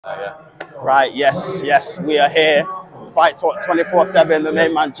Right, yes, we are here. Fight Talk 24/7, the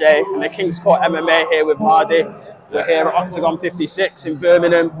main man Jay and the King's Court MMA here with Mardi. We're here at Octagon 56 in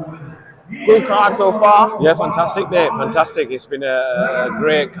Birmingham. Good card so far. Yeah, fantastic, mate. Fantastic. It's been a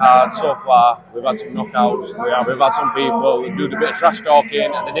great card so far. We've had some knockouts. We've had some people do a bit of trash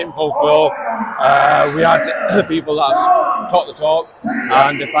talking and they didn't fulfill. We had people that talk the talk,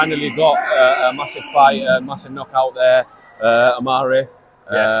 and they finally got a massive fight, a massive knockout there. Amari.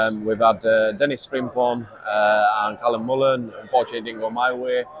 Yes. We've had Dennis Frimpong and Callum Mullen. Unfortunately, it didn't go my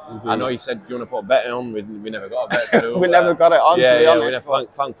way. Indeed. I know you said you want to put a bet on. We never got a bet to do. We never got it on, to be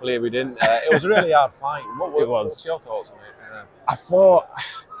honest. Thankfully, we didn't. It was a really hard fight. What's your thoughts on it? I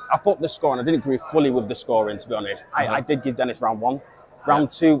thought the scoring, I didn't agree fully with the scoring, to be honest. I did give Dennis round one.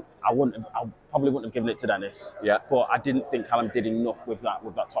 Round two, I probably wouldn't have given it to Dennis. Yeah. But I didn't think Callum did enough with that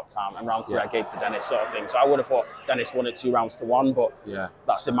top time. And round three, I gave to Dennis, sort of thing. So I would have thought Dennis won it 2 rounds to 1, but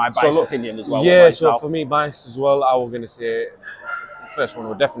that's in my biased opinion as well. Yeah, so for me, biased as well, I was going to say first one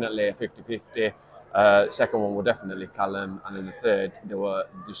was definitely a 50-50. Second one was definitely Callum, and then the third, there were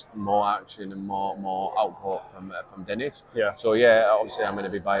just more action and more output from Dennis. Yeah. So yeah, obviously I'm going to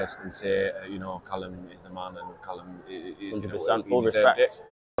be biased and say Callum is the man, and Callum is 100% full respect.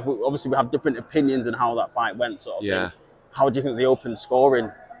 Obviously, we have different opinions on how that fight went, sort of thing. How do you think the open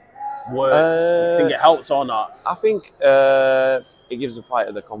scoring works? Do you think it helps or not? I think it gives the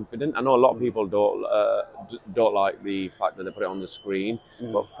fighter the confidence. I know a lot of people don't like the fact that they put it on the screen,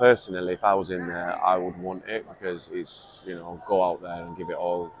 but personally, if I was in there, I would want it because it's go out there and give it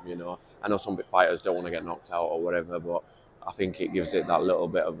all. I know some fighters don't want to get knocked out or whatever, but I think it gives it that little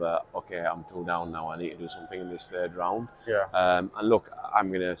bit of a, okay, I'm 2 down now, I need to do something in this 3rd round. Yeah. And look, I'm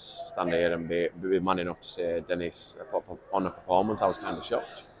going to stand here and be man enough to say Dennis on a performance. I was kind of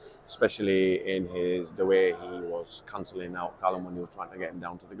shocked, especially in the way he was cancelling out Callum when he was trying to get him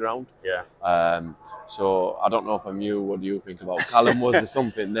down to the ground. Yeah. So I don't know from you, what do you think about Callum? Was there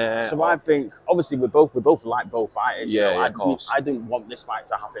something there? So I think, obviously, we both like both fighters. Yeah, of course. I didn't want this fight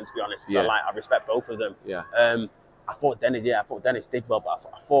to happen, to be honest, because I respect both of them. Yeah. I thought Dennis did well, but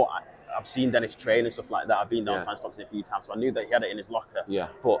I've seen Dennis train and stuff like that. I've been down to Stockton a few times, so I knew that he had it in his locker. Yeah.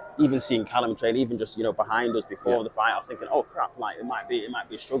 But even seeing Callum train, even just behind us before the fight, I was thinking, oh crap, like it might be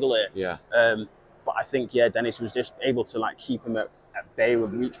a struggle here. Yeah. But I think Dennis was just able to keep him at bay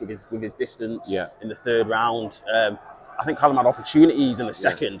with reach with his distance. Yeah. In the 3rd round, I think Callum had opportunities in the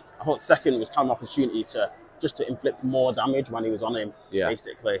second. I thought second was Callum's opportunity to inflict more damage when he was on him,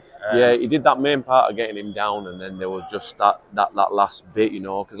 basically. Yeah, he did that main part of getting him down, and then there was just that last bit,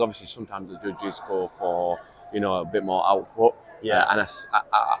 because obviously sometimes the judges go for, a bit more output. Yeah. And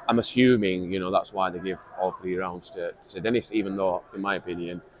I'm assuming, that's why they give all 3 rounds to Dennis, even though, in my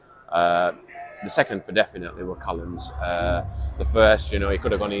opinion, the second for definitely were Callum's. The first, he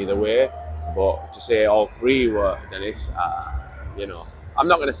could have gone either way, but to say all 3 were Dennis, I'm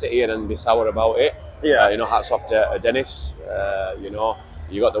not going to sit here and be sour about it. Yeah. Hats off to Dennis.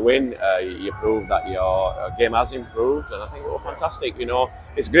 You got the win. You proved that your game has improved, and I think it was fantastic.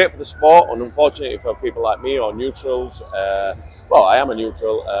 It's great for the sport, and unfortunately for people like me or neutrals. Well, I am a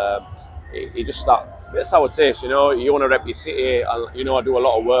neutral. It just that bit of sour taste. You want to rep your city, and I do a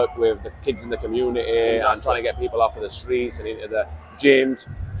lot of work with the kids in the community and trying to get people out of the streets and into the gyms.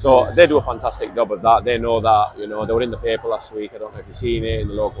 So they do a fantastic job of that. They know that, they were in the paper last week. I don't know if you've seen it in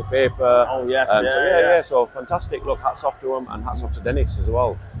the local paper. Oh yes, so fantastic. Look, hats off to them, and hats off to Dennis as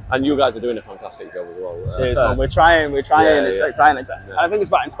well. And you guys are doing a fantastic job as well. Cheers, man. We're trying. And I think it's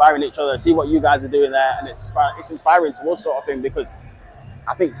about inspiring each other. See what you guys are doing there, and it's inspiring to us, sort of thing, because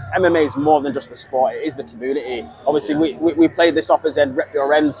I think MMA is more than just the sport, it is the community. Obviously, we played this off as a rep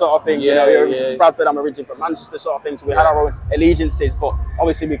your end sort of thing. You're originally from Bradford, I'm originally from Manchester sort of thing, so we had our own allegiances, but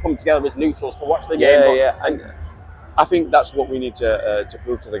obviously we come together as neutrals to watch the game. And I think that's what we need to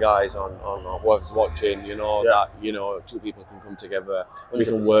prove to the guys on whoever's watching, that, 2 people can come together, 100%. We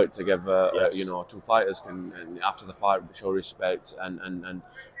can work together, 2 fighters can, and after the fight, show respect, and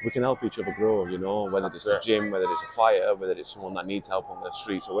we can help each other grow, whether it's a gym, whether it's a fighter, whether it's someone that needs help on the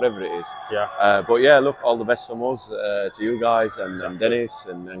streets or whatever it is. Yeah. But yeah, look, all the best from us to you guys, and Dennis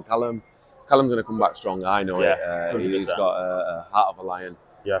and Callum. Callum's going to come back strong, I know it. He's got a heart of a lion.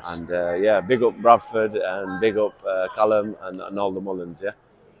 Yes. And big up Bradford, and big up Callum and all the Mullens,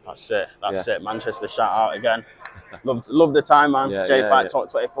 That's it. Manchester, shout out again. Love the time, man. Fight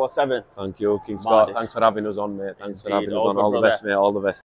Talk 24/7. Thank you, King Scott. Thanks for having us on, mate. Thanks for having us on. All the best, mate. All the best.